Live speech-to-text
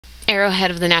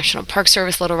Arrowhead of the National Park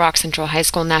Service, Little Rock Central High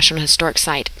School, National Historic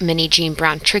Site, Minnijean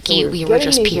Brown Trickey. We were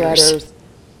just peers. Letters.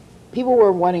 People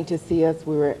were wanting to see us.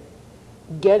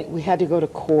 We had to go to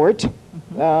court.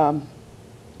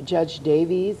 Judge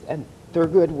Davies and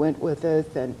Thurgood went with us,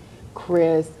 and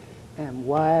Chris and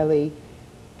Wiley.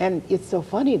 And it's so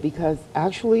funny because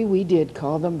actually we did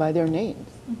call them by their names.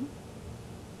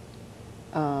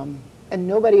 And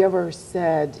nobody ever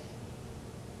said,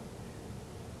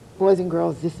 boys and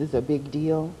girls, this is a big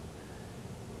deal.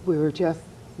 We were just,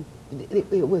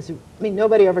 it was, I mean,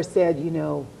 nobody ever said, you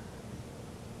know,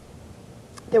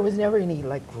 there was never any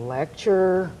like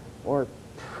lecture or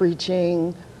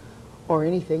preaching or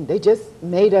anything. They just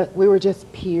made us, we were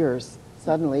just peers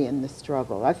suddenly in the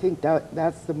struggle. I think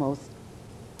that's the most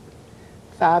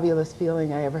fabulous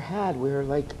feeling I ever had. We were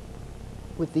like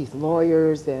with these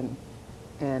lawyers and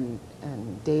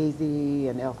Daisy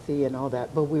and Elsie and all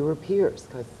that, but we were peers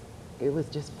because it was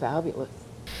just fabulous.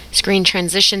 Screen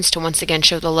transitions to once again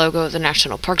show the logo of the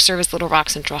National Park Service, Little Rock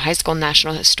Central High School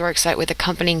National Historic Site with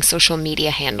accompanying social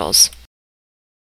media handles.